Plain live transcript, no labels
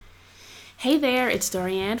Hey there, it's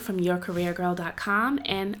Dorianne from YourCareerGirl.com,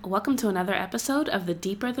 and welcome to another episode of the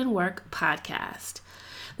Deeper Than Work podcast.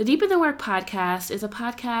 The Deeper Than Work podcast is a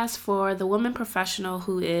podcast for the woman professional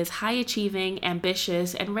who is high achieving,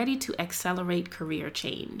 ambitious, and ready to accelerate career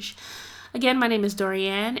change. Again, my name is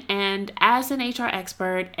Dorianne, and as an HR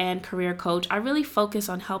expert and career coach, I really focus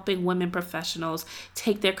on helping women professionals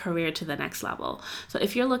take their career to the next level. So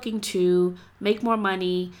if you're looking to make more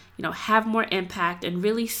money, have more impact, and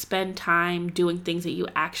really spend time doing things that you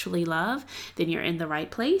actually love, then you're in the right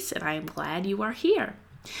place, and I am glad you are here.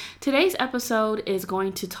 Today's episode is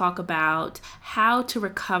going to talk about how to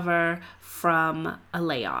recover from a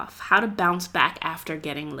layoff, how to bounce back after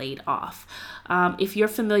getting laid off. If you're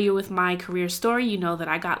familiar with my career story, you know that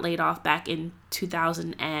I got laid off back in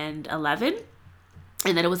 2011.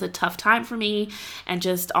 And that it was a tough time for me and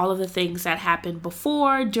just all of the things that happened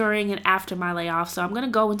before, during, and after my layoff. So I'm going to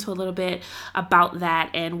go into a little bit about that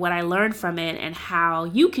and what I learned from it and how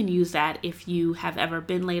you can use that if you have ever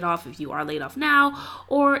been laid off, if you are laid off now,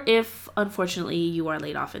 or if, unfortunately, you are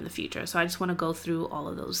laid off in the future. So I just want to go through all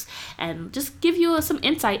of those and just give you some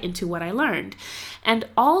insight into what I learned. And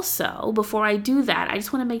also, before I do that, I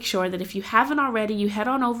just want to make sure that if you haven't already, you head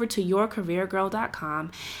on over to YourCareerGirl.com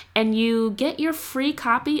and you get your free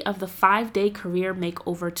copy of the 5-Day Career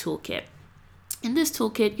Makeover Toolkit. In this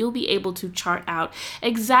toolkit, you'll be able to chart out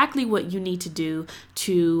exactly what you need to do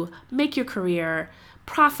to make your career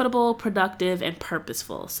profitable, productive, and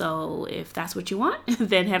purposeful. So if that's what you want,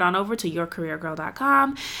 then head on over to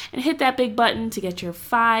YourCareerGirl.com and hit that big button to get your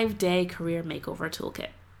 5-Day Career Makeover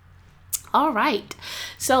Toolkit. All right,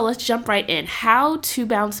 so let's jump right in. How to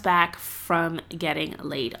bounce back from getting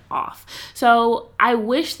laid off. So I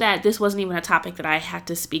wish that this wasn't even a topic that I had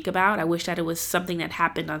to speak about. I wish that it was something that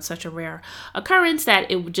happened on such a rare occurrence that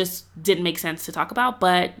it just didn't make sense to talk about.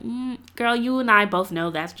 But girl, you and I both know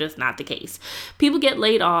that's just not the case. People get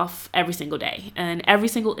laid off every single day, and every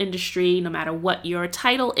single industry, no matter what your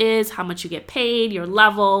title is, how much you get paid, your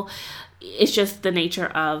level. It's just the nature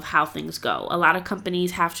of how things go. A lot of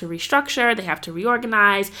companies have to restructure, they have to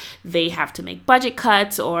reorganize, they have to make budget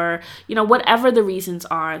cuts, or, whatever the reasons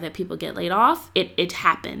are that people get laid off, it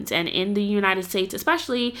happens. And in the United States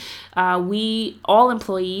especially, all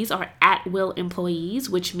employees are at-will employees,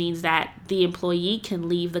 which means that the employee can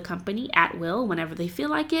leave the company at will whenever they feel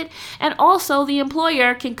like it. And also the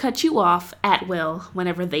employer can cut you off at will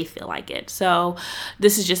whenever they feel like it. So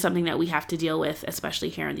this is just something that we have to deal with, especially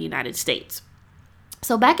here in the United States.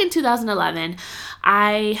 So back in 2011,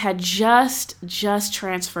 I had just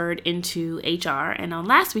transferred into HR. And on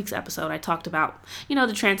last week's episode, I talked about,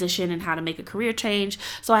 the transition and how to make a career change.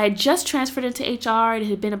 So I had just transferred into HR. It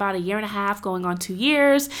had been about 1.5 years, going on 2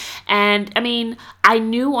 years. And I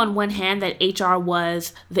knew on one hand that HR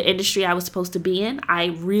was the industry I was supposed to be in. I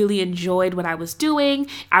really enjoyed what I was doing.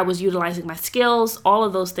 I was utilizing my skills. All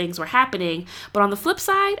of those things were happening. But on the flip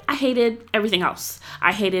side, I hated everything else.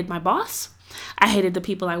 I hated my boss. I hated the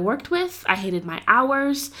people I worked with. I hated my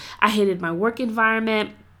hours. I hated my work environment.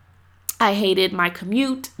 I hated my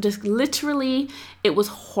commute. Just literally, it was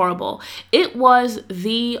horrible. It was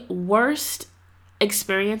the worst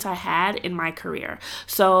experience I had in my career.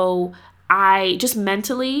 So I just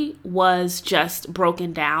mentally was just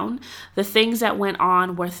broken down. The things that went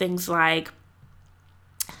on were things like,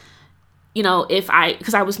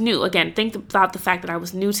 because I was new, again, think about the fact that I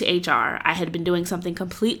was new to HR. I had been doing something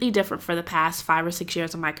completely different for the past 5 or 6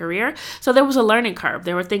 years of my career. So there was a learning curve.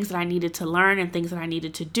 There were things that I needed to learn and things that I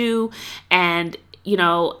needed to do. And,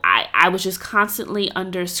 I was just constantly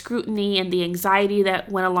under scrutiny and the anxiety that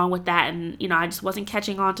went along with that. And, I just wasn't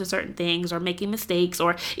catching on to certain things or making mistakes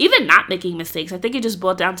or even not making mistakes. I think it just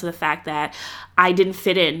boiled down to the fact that I didn't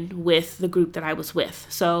fit in with the group that I was with.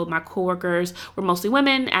 So my coworkers were mostly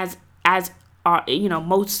women, as are,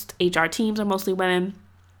 most HR teams are mostly women.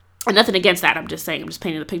 And nothing against that. I'm just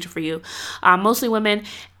painting the picture for you. Mostly women.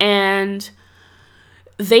 And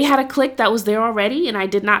they had a clique that was there already, and I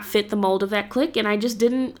did not fit the mold of that clique, and I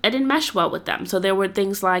didn't mesh well with them. So there were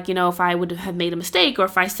things like, if I would have made a mistake, or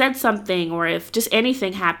if I said something, or if just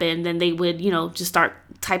anything happened, then they would, just start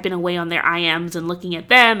typing away on their IMs and looking at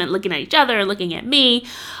them and looking at each other and looking at me.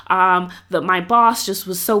 My boss just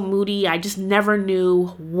was so moody. I just never knew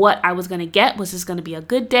what I was going to get. Was this going to be a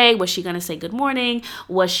good day? Was she going to say good morning?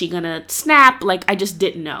 Was she going to snap? I just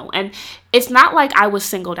didn't know. And it's not like I was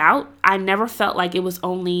singled out. I never felt like it was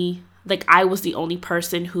only, I was the only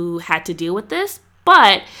person who had to deal with this.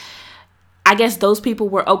 But I guess those people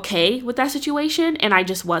were okay with that situation and I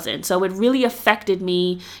just wasn't. So it really affected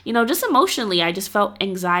me, just emotionally. I just felt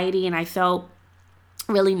anxiety and I felt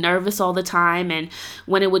really nervous all the time. And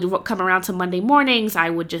when it would come around to Monday mornings, I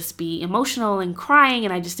would just be emotional and crying,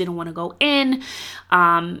 and I just didn't want to go in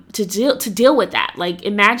to deal with that. Like,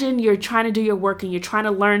 imagine you're trying to do your work and you're trying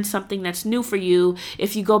to learn something that's new for you.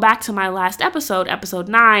 If you go back to my last episode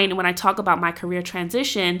 9, when I talk about my career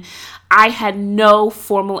transition, I had no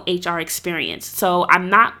formal HR experience. So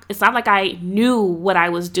it's not like I knew what I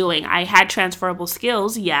was doing. I had transferable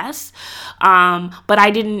skills, yes. But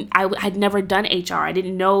I had never done HR. I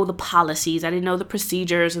didn't know the policies. I didn't know the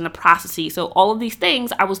procedures and the processes. So all of these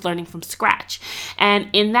things I was learning from scratch. And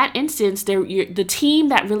in that instance, the team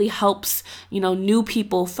that really helps, new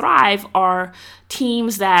people thrive are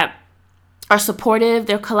teams that are supportive,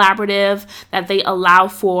 they're collaborative, that they allow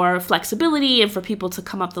for flexibility and for people to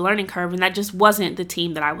come up the learning curve. And that just wasn't the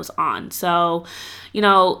team that I was on. So, and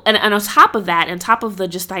on top of that, on top of the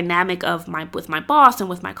just dynamic of with my boss and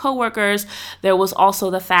with my coworkers, there was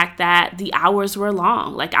also the fact that the hours were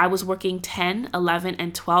long. Like, I was working 10, 11,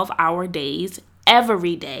 and 12-hour days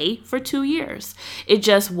every day for 2 years. It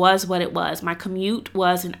just was what it was. My commute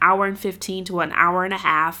was an hour and 15 to an hour and a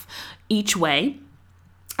half each way.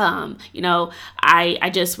 I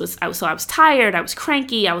was tired, I was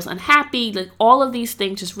cranky, I was unhappy, like all of these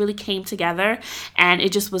things just really came together, and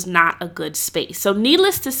it just was not a good space. So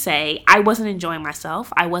needless to say, I wasn't enjoying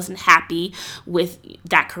myself. I wasn't happy with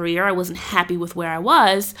that career. I wasn't happy with where I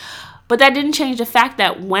was. But that didn't change the fact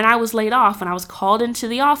that when I was laid off and I was called into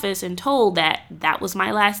the office and told that that was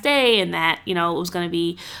my last day and that,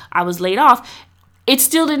 I was laid off, it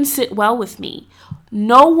still didn't sit well with me.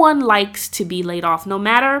 No one likes to be laid off, no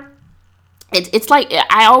matter. It's like,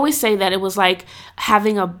 I always say that it was like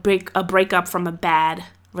having a breakup from a bad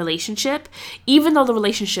relationship. Even though the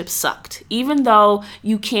relationship sucked, even though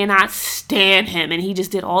you cannot stand him and he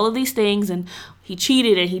just did all of these things and he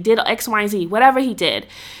cheated and he did X, Y, and Z, whatever he did,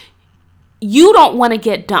 you don't want to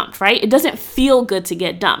get dumped, right? It doesn't feel good to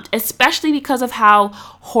get dumped, especially because of how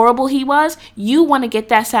horrible he was. You want to get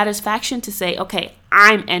that satisfaction to say, okay,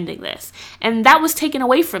 I'm ending this. And that was taken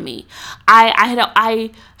away from me. I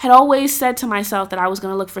had always said to myself that I was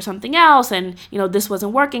going to look for something else, and, this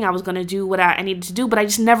wasn't working. I was going to do what I needed to do, but I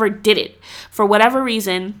just never did it. For whatever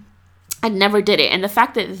reason, I never did it. And the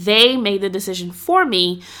fact that they made the decision for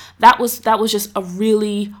me, that was just a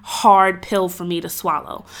really hard pill for me to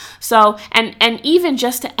swallow. So, and even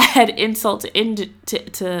just to add insult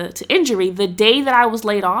to injury, the day that I was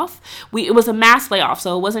laid off, it was a mass layoff.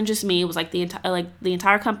 So it wasn't just me. It was like the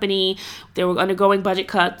entire company. They were undergoing budget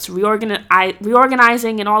cuts,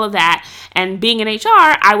 reorganizing and all of that. And being in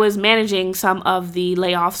HR, I was managing some of the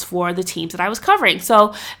layoffs for the teams that I was covering.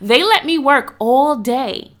 So they let me work all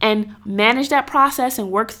day and manage that process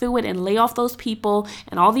and work through it and lay off those people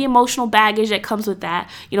and all the emotional baggage that comes with that.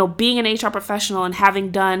 Being an HR professional and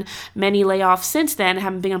having done many layoffs since then,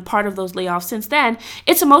 having been a part of those layoffs since then,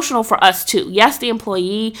 it's emotional for us too. Yes, the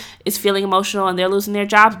employee is feeling emotional and they're losing their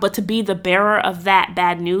jobs, but to be the bearer of that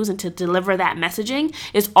bad news and to deliver that messaging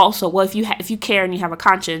is also, well, if you care and you have a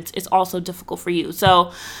conscience, it's also difficult for you.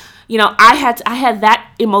 So, I had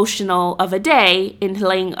that emotional of a day in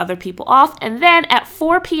laying other people off. And then at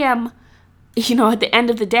 4 p.m., at the end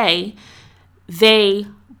of the day, they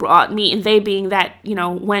brought me, and they being that,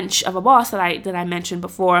 wench of a boss that I mentioned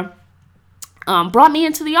before, brought me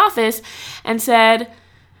into the office and said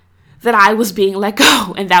that I was being let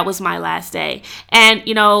go and that was my last day. And,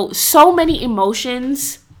 so many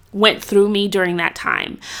emotions went through me during that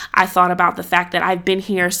time. I thought about the fact that I've been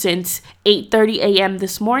here since 8:30 a.m.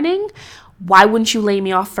 this morning. Why wouldn't you lay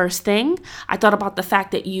me off first thing? I thought about the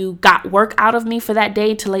fact that you got work out of me for that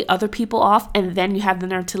day to lay other people off, and then you have the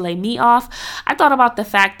nerve to lay me off. I thought about the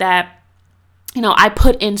fact that, I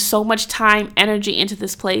put in so much time, energy into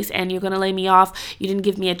this place, and you're going to lay me off. You didn't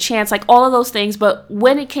give me a chance, like all of those things. But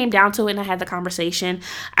when it came down to it and I had the conversation,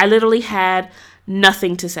 I literally had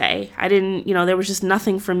nothing to say. I didn't, there was just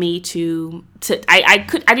nothing for me they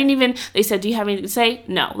said, do you have anything to say?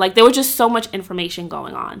 No, like there was just so much information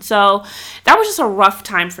going on. So that was just a rough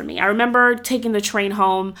time for me. I remember taking the train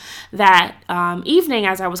home that evening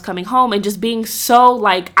as I was coming home and just being so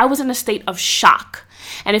I was in a state of shock.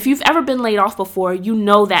 And if you've ever been laid off before, you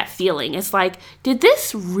know that feeling. It's like, did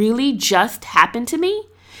this really just happen to me?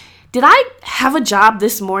 Did I have a job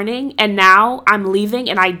this morning and now I'm leaving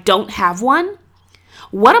and I don't have one?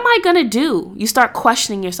 What am I going to do? You start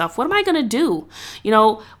questioning yourself. What am I going to do?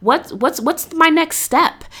 What's my next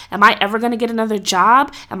step? Am I ever going to get another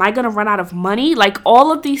job? Am I going to run out of money? Like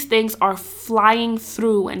all of these things are flying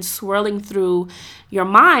through and swirling through your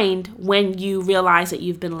mind when you realize that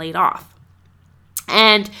you've been laid off.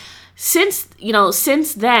 And since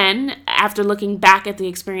then, after looking back at the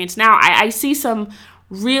experience now, I see some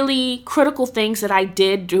really critical things that I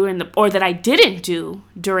did that I didn't do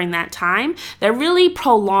during that time that really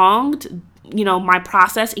prolonged my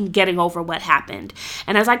process in getting over what happened.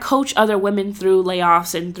 And as I coach other women through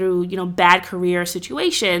layoffs and through, bad career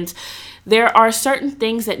situations, there are certain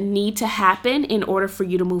things that need to happen in order for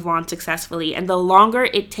you to move on successfully. And the longer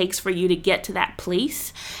it takes for you to get to that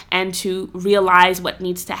place and to realize what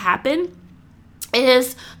needs to happen,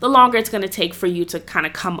 is the longer it's going to take for you to kind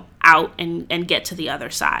of come out and get to the other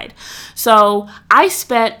side. So I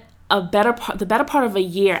spent the better part of a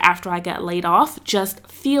year after I got laid off just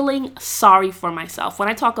feeling sorry for myself. When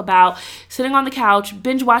I talk about sitting on the couch,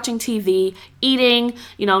 binge watching TV, eating,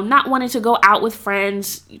 not wanting to go out with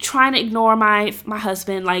friends, trying to ignore my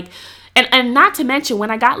husband, and not to mention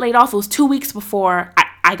when I got laid off, it was 2 weeks before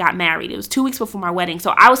I got married. It was 2 weeks before my wedding.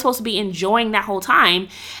 So I was supposed to be enjoying that whole time,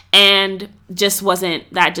 and that just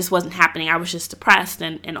wasn't happening. I was just depressed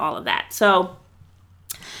and all of that. So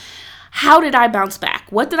how did I bounce back?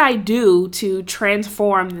 What did I do to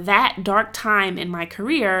transform that dark time in my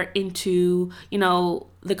career into,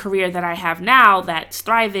 the career that I have now that's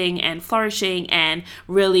thriving and flourishing and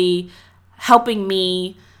really helping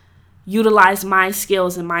me utilize my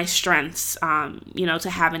skills and my strengths, to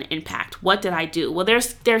have an impact? What did I do? Well,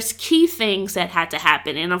 there's key things that had to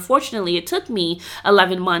happen. And unfortunately, it took me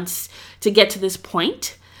 11 months to get to this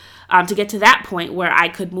point. To get to that point where I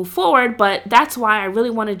could move forward. But that's why I really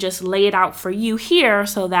want to just lay it out for you here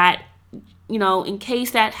so that, in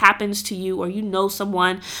case that happens to you or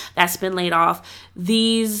someone that's been laid off,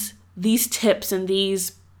 these tips and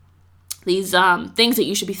these things that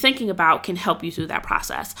you should be thinking about can help you through that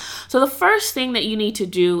process. So the first thing that you need to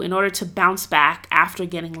do in order to bounce back after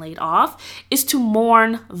getting laid off is to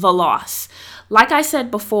mourn the loss. Like I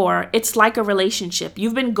said before, it's like a relationship.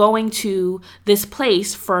 You've been going to this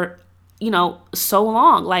place for so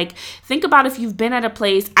long. Think about if you've been at a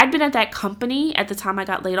place. I'd been at that company at the time I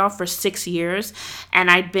got laid off for 6 years,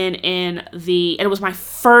 and I'd been and it was my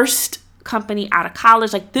first company out of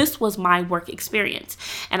college. This was my work experience,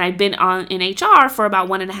 and I'd been in HR for about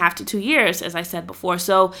 1.5 to 2 years, as I said before.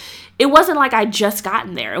 So it wasn't like I just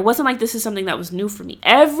gotten there. It wasn't like this is something that was new for me.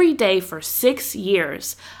 Every day for 6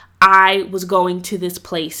 years, I was going to this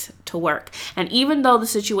place to work. And even though the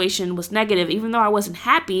situation was negative, even though I wasn't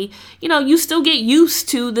happy, you still get used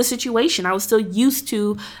to the situation. I was still used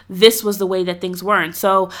to this was the way that things were. And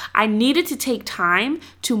so I needed to take time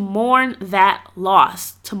to mourn that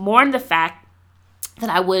loss, to mourn the fact that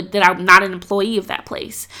I'm not an employee of that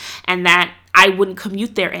place, and that I wouldn't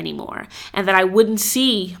commute there anymore, and that I wouldn't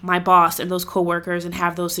see my boss and those coworkers and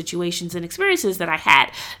have those situations and experiences that I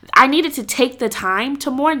had. I needed to take the time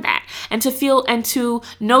to mourn that and to feel and to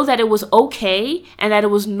know that it was okay and that it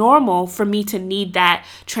was normal for me to need that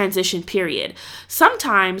transition period.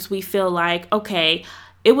 Sometimes we feel like, okay,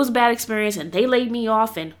 it was a bad experience and they laid me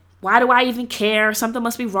off, and why do I even care? Something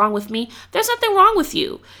must be wrong with me. There's nothing wrong with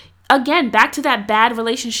you. Again, back to that bad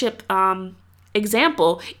relationship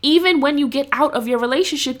example, even when you get out of your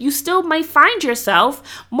relationship, you still may find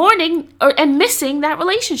yourself mourning and missing that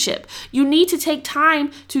relationship. You need to take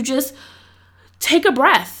time to just take a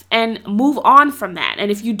breath and move on from that. And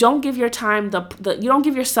if you don't give your time you don't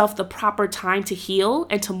give yourself the proper time to heal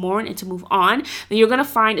and to mourn and to move on, then you're going to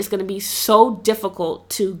find it's going to be so difficult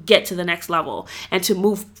to get to the next level and to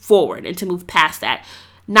move forward and to move past that.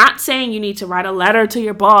 Not saying you need to write a letter to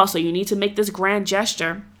your boss or you need to make this grand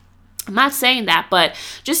gesture. I'm not saying that, but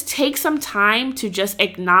just take some time to just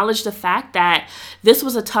acknowledge the fact that this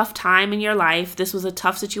was a tough time in your life. This was a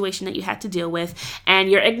tough situation that you had to deal with. And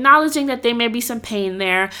you're acknowledging that there may be some pain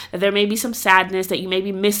there, that there may be some sadness, that you may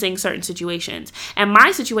be missing certain situations. And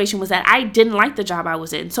my situation was that I didn't like the job I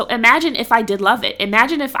was in. So imagine if I did love it.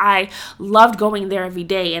 Imagine if I loved going there every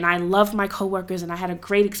day and I loved my coworkers and I had a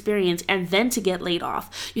great experience, and then to get laid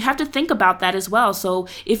off. You have to think about that as well. So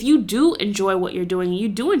if you do enjoy what you're doing, you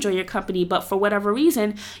do enjoy your company, but for whatever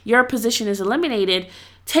reason your position is eliminated,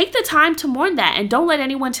 take the time to mourn that, and don't let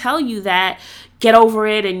anyone tell you that get over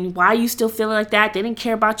it and why you still feeling like that. They didn't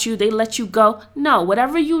care about you, they let you go. No,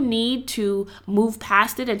 whatever you need to move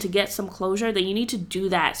past it and to get some closure, then you need to do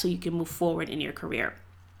that so you can move forward in your career.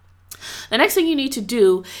 The next thing you need to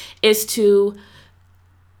do is to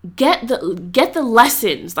get the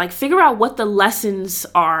lessons, like figure out what the lessons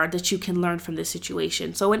are that you can learn from this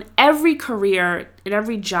situation. So in every career, in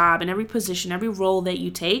every job, in every position, every role that you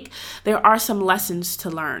take, there are some lessons to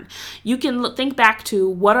learn. You can think back to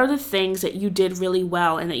what are the things that you did really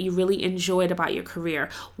well and that you really enjoyed about your career.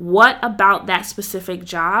 What about that specific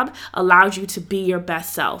job allowed you to be your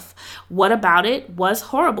best self? What about it was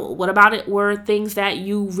horrible? What about it were things that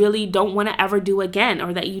you really don't want to ever do again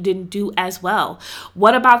or that you didn't do as well?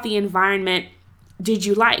 What about the environment did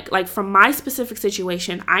you like? Like from my specific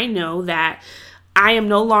situation, I know that I am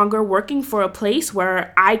no longer working for a place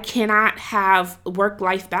where I cannot have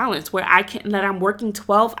work-life balance, where that I'm working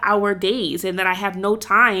 12-hour days and that I have no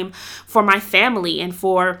time for my family and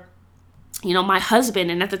for, my husband.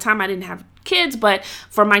 And at the time I didn't have kids, but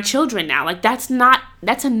for my children now. Like that's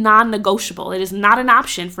a non-negotiable. It is not an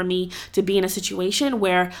option for me to be in a situation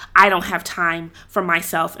where I don't have time for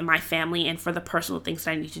myself and my family and for the personal things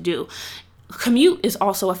that I need to do. Commute is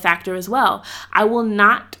also a factor as well. I will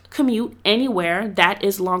not commute anywhere that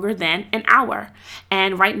is longer than an hour.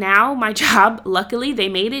 And right now, my job, luckily, they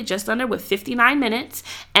made it just under with 59 minutes.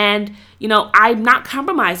 And, I'm not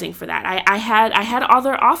compromising for that. I had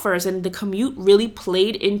other offers, and the commute really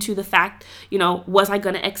played into the fact, was I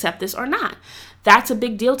going to accept this or not? That's a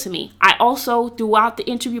big deal to me. I also, throughout the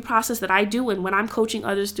interview process that I do, and when I'm coaching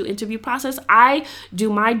others through interview process, I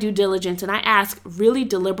do my due diligence and I ask really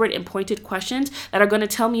deliberate and pointed questions that are going to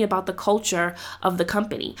tell me about the culture of the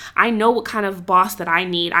company. I know what kind of boss that I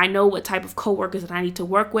need. I know what type of coworkers that I need to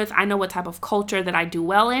work with. I know what type of culture that I do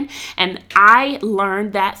well in. And I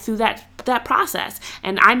learned that through that process.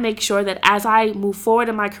 And I make sure that as I move forward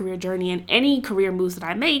in my career journey and any career moves that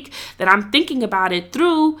I make, that I'm thinking about it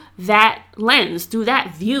through that lens, through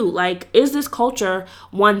that view. Like, is this culture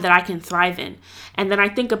one that I can thrive in? And then I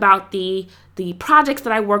think about the projects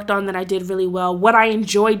that I worked on that I did really well, what I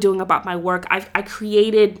enjoy doing about my work. I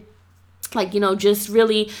created just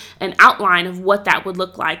really an outline of what that would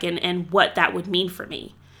look like and what that would mean for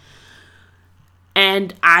me.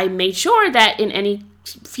 And I made sure that in any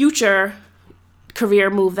future career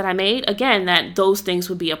move that I made, again, that those things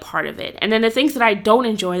would be a part of it. And then the things that I don't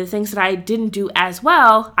enjoy, the things that I didn't do as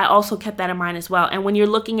well, I also kept that in mind as well. And when you're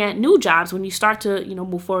looking at new jobs, when you start to,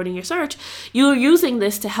 move forward in your search, you're using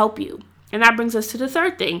this to help you. And that brings us to the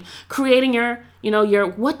third thing, creating your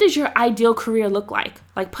what does your ideal career look like?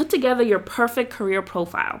 Like, put together your perfect career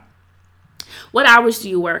profile. What hours do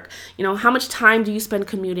you work? How much time do you spend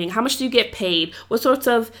commuting? How much do you get paid? What sorts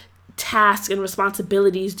of tasks and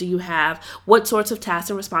responsibilities do you have? What sorts of tasks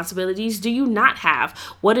and responsibilities do you not have?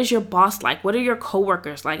 What is your boss like? What are your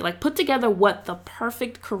coworkers like? Like, put together what the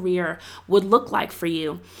perfect career would look like for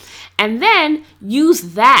you. And then use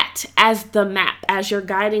that as the map, as your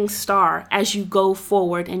guiding star as you go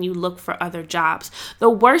forward and you look for other jobs. The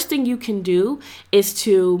worst thing you can do is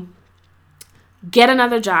to get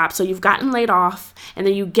another job. So you've gotten laid off and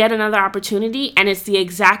then you get another opportunity and it's the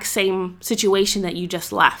exact same situation that you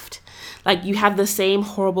just left. Like, you have the same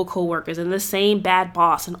horrible coworkers and the same bad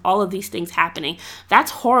boss and all of these things happening.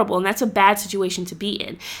 That's horrible, and that's a bad situation to be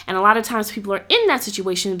in. And a lot of times people are in that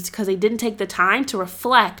situation because they didn't take the time to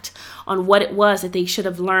reflect on what it was that they should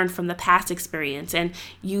have learned from the past experience and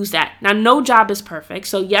use that. Now, no job is perfect.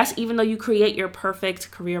 So yes, even though you create your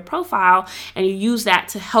perfect career profile and you use that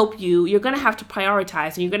to help you, you're going to have to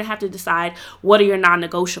prioritize and you're going to have to decide what are your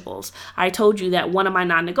non-negotiables. I told you that one of my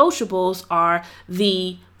non-negotiables are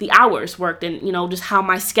the hours worked and, just how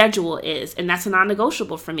my schedule is. And that's a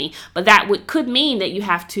non-negotiable for me. But that could mean that you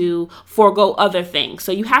have to forego other things.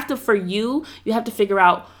 So you have to figure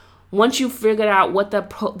out, once you've figured out what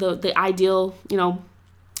the ideal,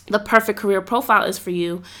 the perfect career profile is for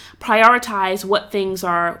you, prioritize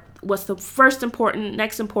what's the first important,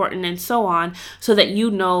 next important, and so on, so that you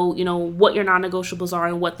know what your non-negotiables are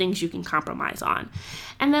and what things you can compromise on.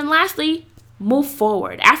 And then lastly, move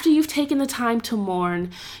forward. After you've taken the time to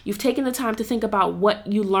mourn, you've taken the time to think about what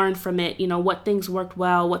you learned from it, what things worked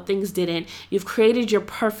well, what things didn't. You've created your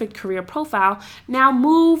perfect career profile. Now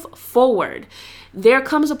move forward. There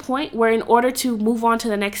comes a point where in order to move on to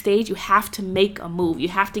the next stage, you have to make a move. You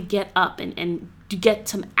have to get up and get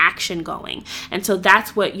some action going. And so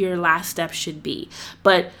that's what your last step should be.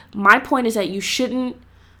 But my point is that you shouldn't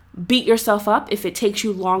beat yourself up if it takes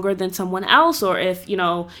you longer than someone else, or if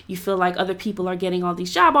you feel like other people are getting all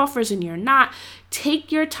these job offers and you're not.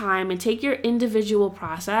 Take your time and take your individual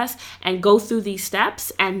process and go through these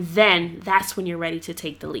steps, and then that's when you're ready to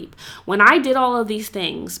take the leap. When I did all of these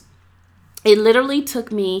things, It literally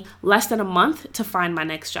took me less than a month to find my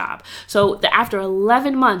next job. So after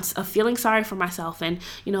 11 months of feeling sorry for myself and,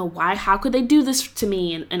 how could they do this to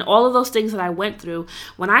me and all of those things that I went through,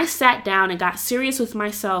 when I sat down and got serious with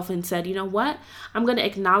myself and said, you know what, I'm going to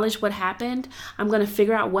acknowledge what happened. I'm going to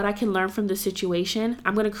figure out what I can learn from the situation.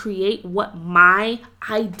 I'm going to create what my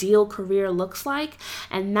ideal career looks like.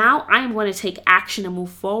 And now I am going to take action and move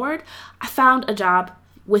forward. I found a job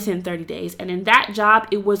within 30 days. And in that job,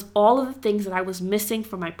 it was all of the things that I was missing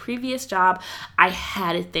from my previous job. I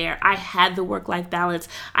had it there. I had the work-life balance.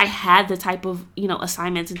 I had the type of,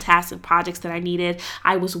 assignments and tasks and projects that I needed.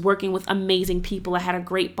 I was working with amazing people. I had a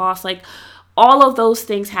great boss. Like, all of those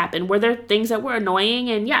things happened. Were there things that were annoying?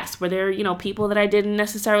 And yes, were there, people that I didn't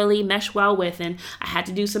necessarily mesh well with, and I had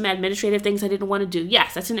to do some administrative things I didn't want to do?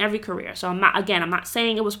 Yes, that's in every career. So I'm not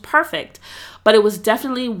saying it was perfect, but it was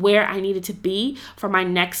definitely where I needed to be for my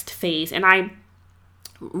next phase. And I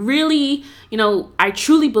really, I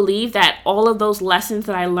truly believe that all of those lessons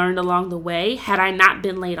that I learned along the way, had I not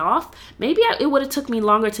been laid off, maybe it would have took me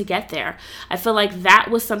longer to get there. I feel like that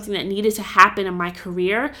was something that needed to happen in my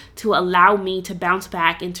career to allow me to bounce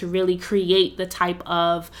back and to really create the type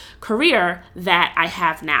of career that I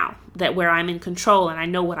have now, that where I'm in control and I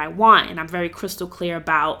know what I want and I'm very crystal clear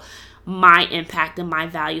about my impact and my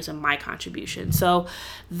values and my contribution. So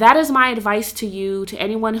that is my advice to you, to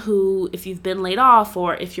anyone who, if you've been laid off,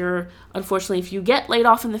 or if you get laid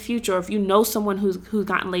off in the future, or if you know someone who's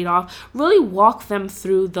gotten laid off, really walk them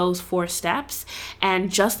through those 4 steps.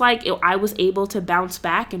 And just like I was able to bounce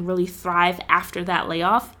back and really thrive after that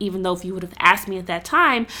layoff, even though if you would have asked me at that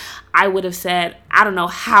time, I would have said, I don't know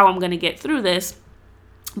how I'm going to get through this.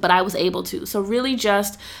 But I was able to. So really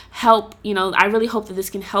just help, I really hope that this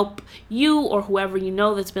can help you or whoever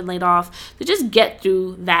that's been laid off to just get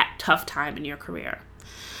through that tough time in your career.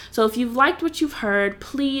 So if you've liked what you've heard,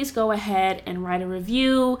 please go ahead and write a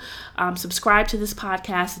review, subscribe to this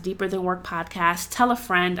podcast, the Deeper Than Work podcast, tell a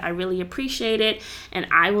friend. I really appreciate it, and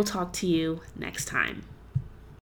I will talk to you next time.